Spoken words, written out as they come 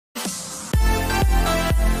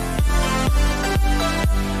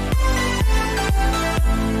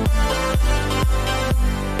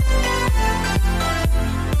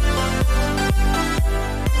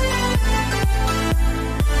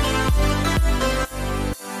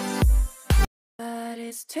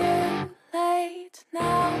it's too late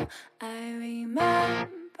now. I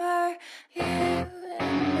remember you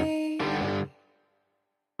and me,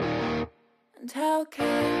 and how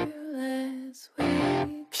careless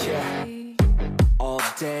we could be. All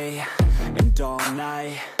day and all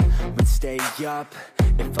night, we'd stay up,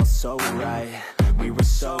 it felt so right. We were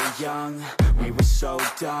so young, we were so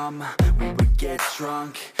dumb. We would get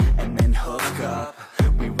drunk and then hook up.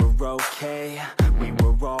 We were okay, we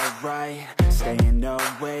were alright, staying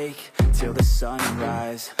awake till the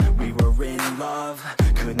sunrise. We were in love,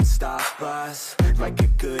 couldn't stop us, like a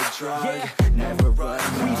good drug, never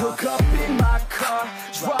enough. We'd hook up in my car,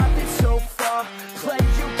 driving so far, play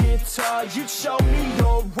you guitar, you'd show me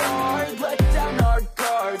your art, let down our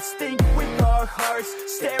guards, think with our hearts,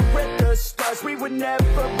 stare at the stars. We were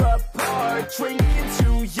never apart, drinking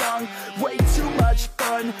too young, way too much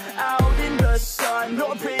fun, out in the sun,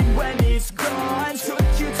 no pain when it's gone.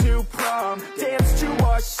 Took you to prom, dance to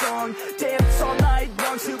our song, dance all night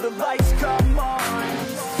long till the lights come on.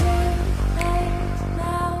 It's too late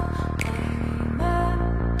now, I remember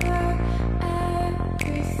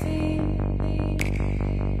everything,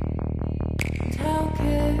 and how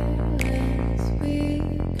careless we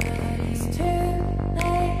got. It's too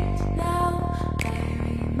late now, I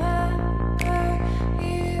remember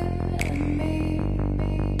you and me,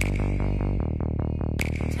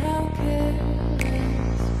 and how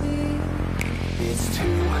careless we got. It's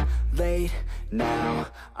too late now,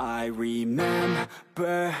 I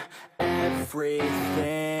remember everything,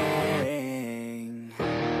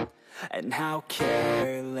 and how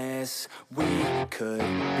careless we could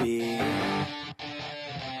be,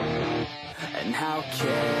 and how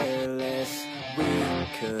careless we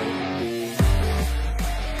could be,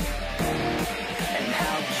 and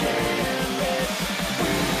how careless we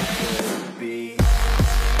could be.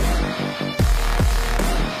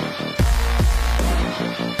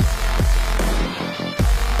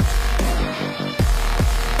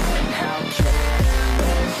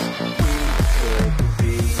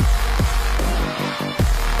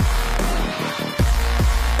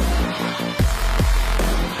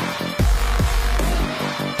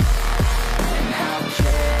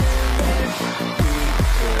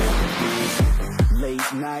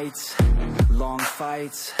 Nights, long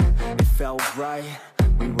fights, it felt right,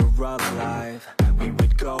 we were alive. We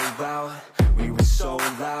would go out, we were so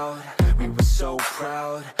loud, we were so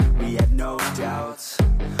proud, we had no doubts.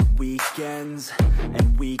 Weekends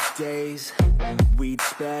and weekdays, we'd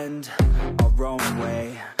spend our own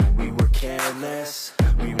way. We were careless,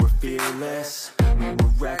 we were fearless, we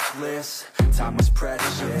were reckless, time was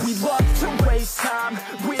precious. We loved to waste time,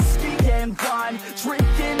 whiskey and wine,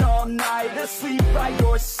 drinking all night, asleep by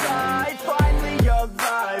your side. Finally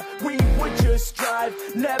alive, we would just drive,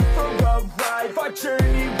 never arrive. Our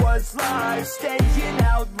journey was live, staying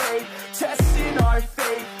out late, testing our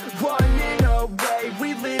fate, running away.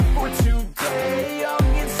 We live for today,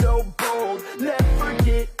 young and so bold, never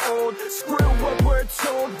get old. Screw what we're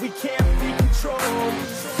told, we can't be controlled.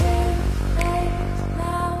 It's too late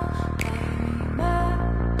now, I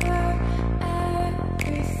remember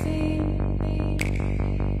everything,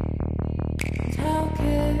 and how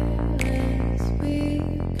careless we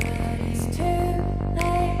got. It's too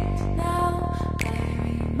late now, I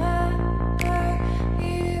remember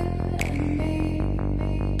you and me,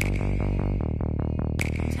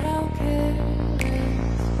 and how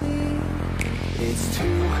careless we got. It's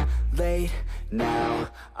too late now,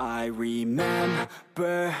 I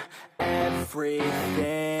remember everything,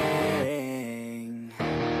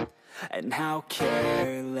 and how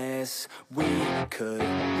careless we could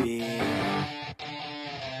be,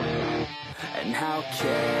 and how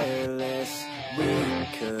careless we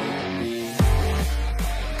could be,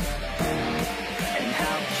 and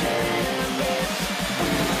how careless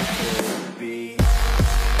we could be.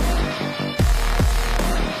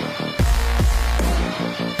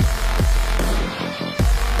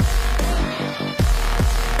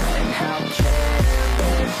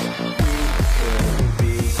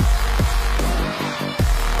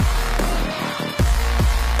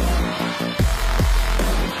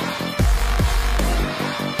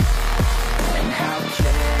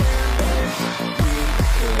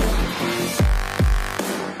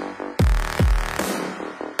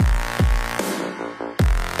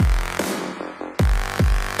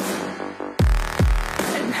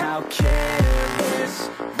 How careless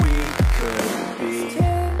we could be. It's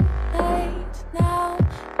too late now,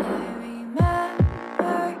 I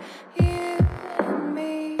remember you and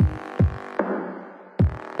me,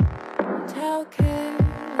 and how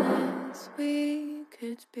careless we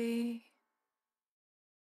could be.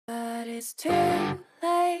 But it's too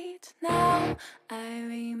late late now. I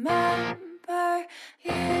remember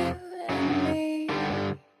you and me,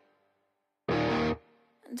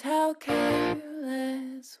 and how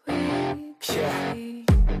careless we could be.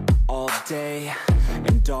 All day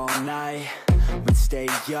and all night, we'd stay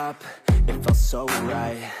up, it felt so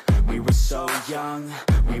right. We were so young,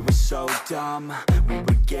 we were so dumb. We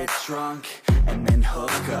would get drunk and then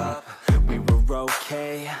hook up. We were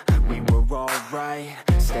okay, we were alright,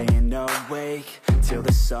 staying awake till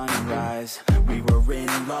the sunrise. We were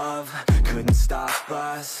in love, couldn't stop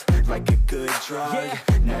us, like a good drug,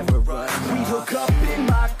 never run. We'd hook up in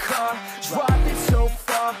my car, driving so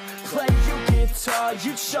far, play you guitar,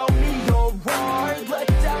 you'd show me your art, let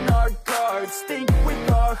down our guards, think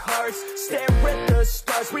with our hearts, stare at the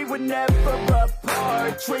stars, we were never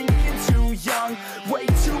apart. Drinking too young, way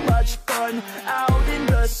too much fun, out in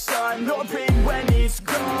the sun, or rain when it's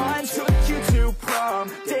gone. Took you to prom,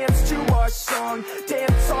 dance to our song,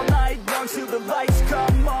 dance all night long till the lights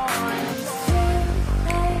come on.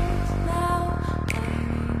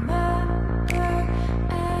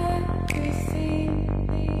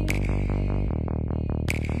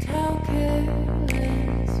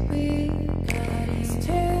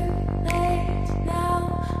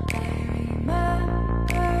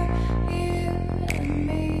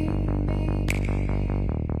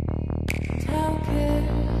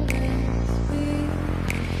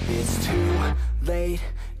 Late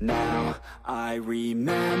now, I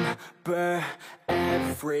remember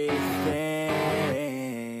everything,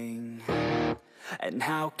 and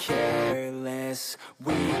how careless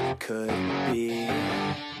we could be,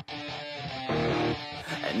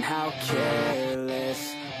 and how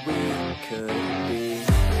careless we could be,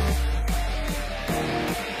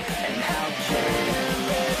 and how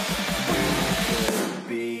careless we could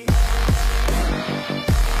be.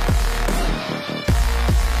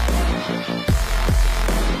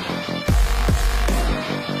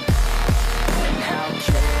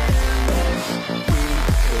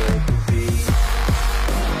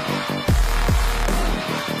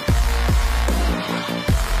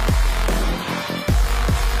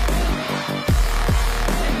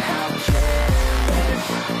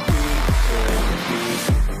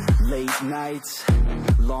 Nights,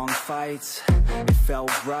 long fights, it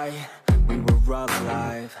felt right, we were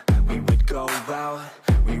alive. We would go out,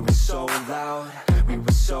 we were so loud, we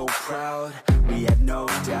were so proud, we had no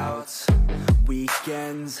doubts.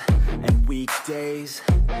 Weekends and weekdays,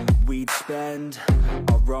 we'd spend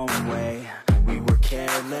our own way. We were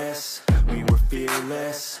careless, we were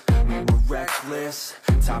fearless, we were reckless,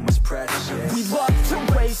 time was precious. We loved to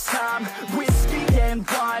waste time, whiskey and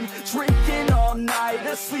wine, drinking all night,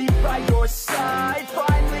 asleep by your side.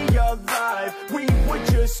 Finally alive, we would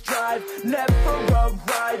just drive, never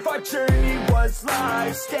arrive. Our journey was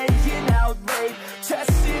live, staying out late,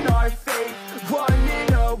 testing our fate,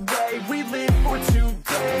 running away. We live for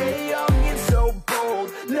today, young and so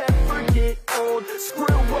bold, never get old.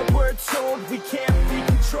 Screw what we're told, we can't be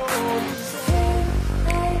controlled.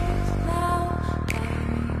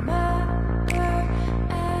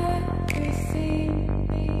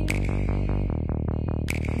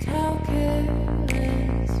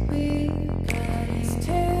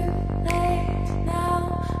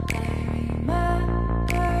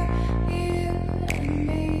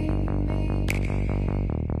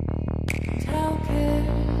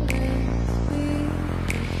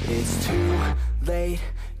 Late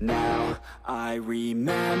now, I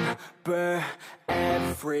remember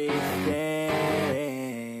everything,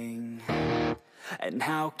 and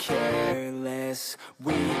how careless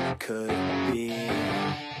we could be,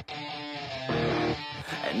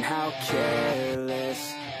 and how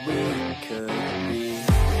careless we could be,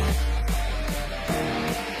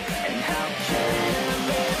 and how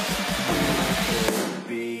careless we could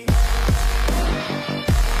be.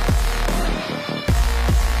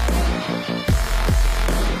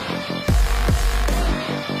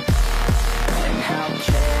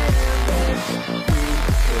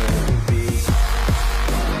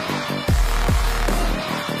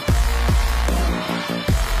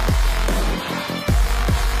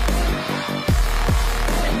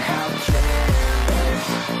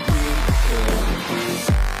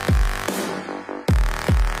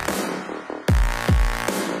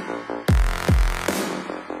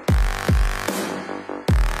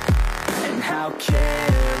 How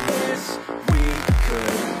careless we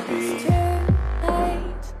could be. It's too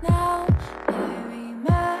late now, I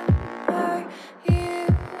remember you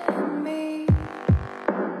and me,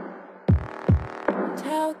 and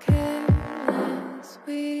how careless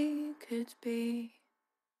we could be.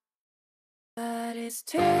 But it's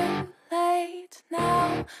too late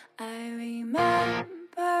now, I remember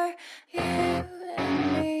remember you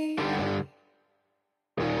and me,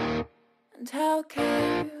 and how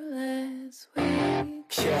careless we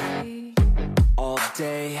could be. All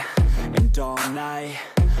day and all night,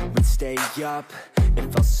 we'd stay up,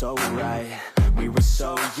 it felt so right. We were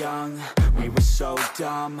so young, we were so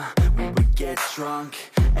dumb. We would get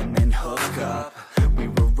drunk and then hook up. We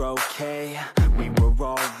were okay, we were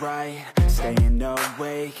alright, staying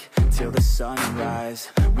awake till the sunrise.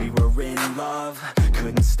 We were in love,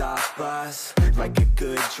 couldn't stop us, like a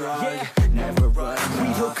good drug, never run off. We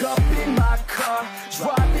hook up in my car,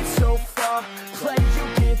 driving so far, play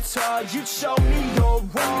you guitar, you'd show me your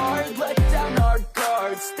art, let down our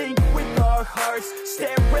guards, think with our hearts,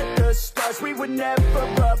 stare at the stars, we were never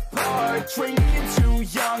apart, drinking too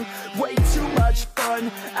young, way too much fun,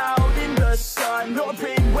 out in the sun, no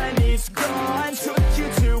pain when it's gone, took you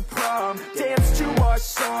to prom, dance to our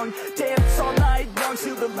song, dance all night long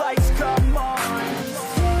till the lights come on.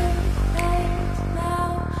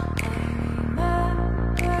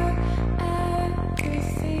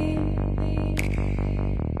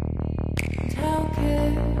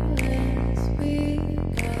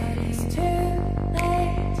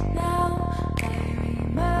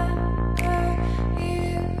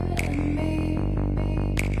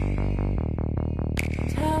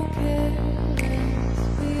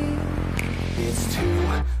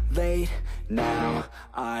 Late now,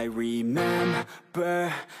 I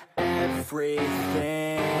remember everything,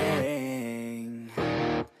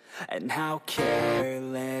 and how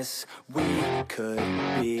careless we could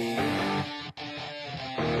be,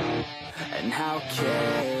 and how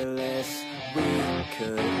careless we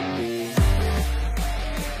could be,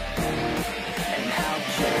 and how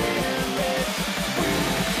careless we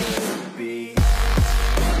could be.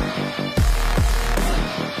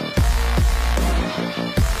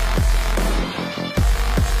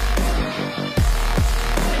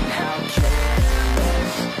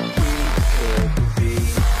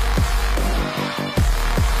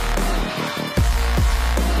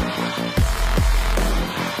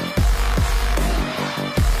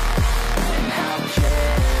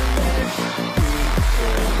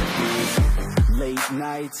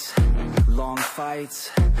 Nights, long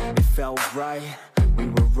fights, it felt right, we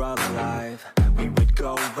were alive. We would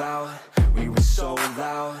go out, we were so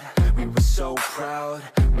loud, we were so proud,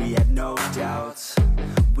 we had no doubts.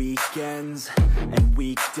 Weekends and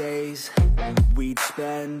weekdays, we'd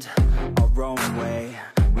spend our own way.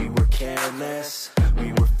 We were careless,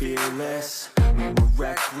 we were fearless, we were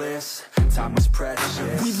reckless, time was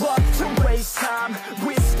precious. We loved to waste time,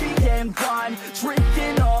 whiskey and wine,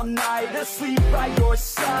 drinking all night, asleep by your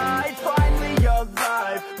side. Finally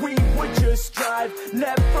alive, we would just drive,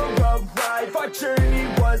 never arrive. Our journey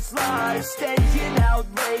was live, staying out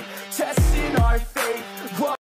late, testing our fate.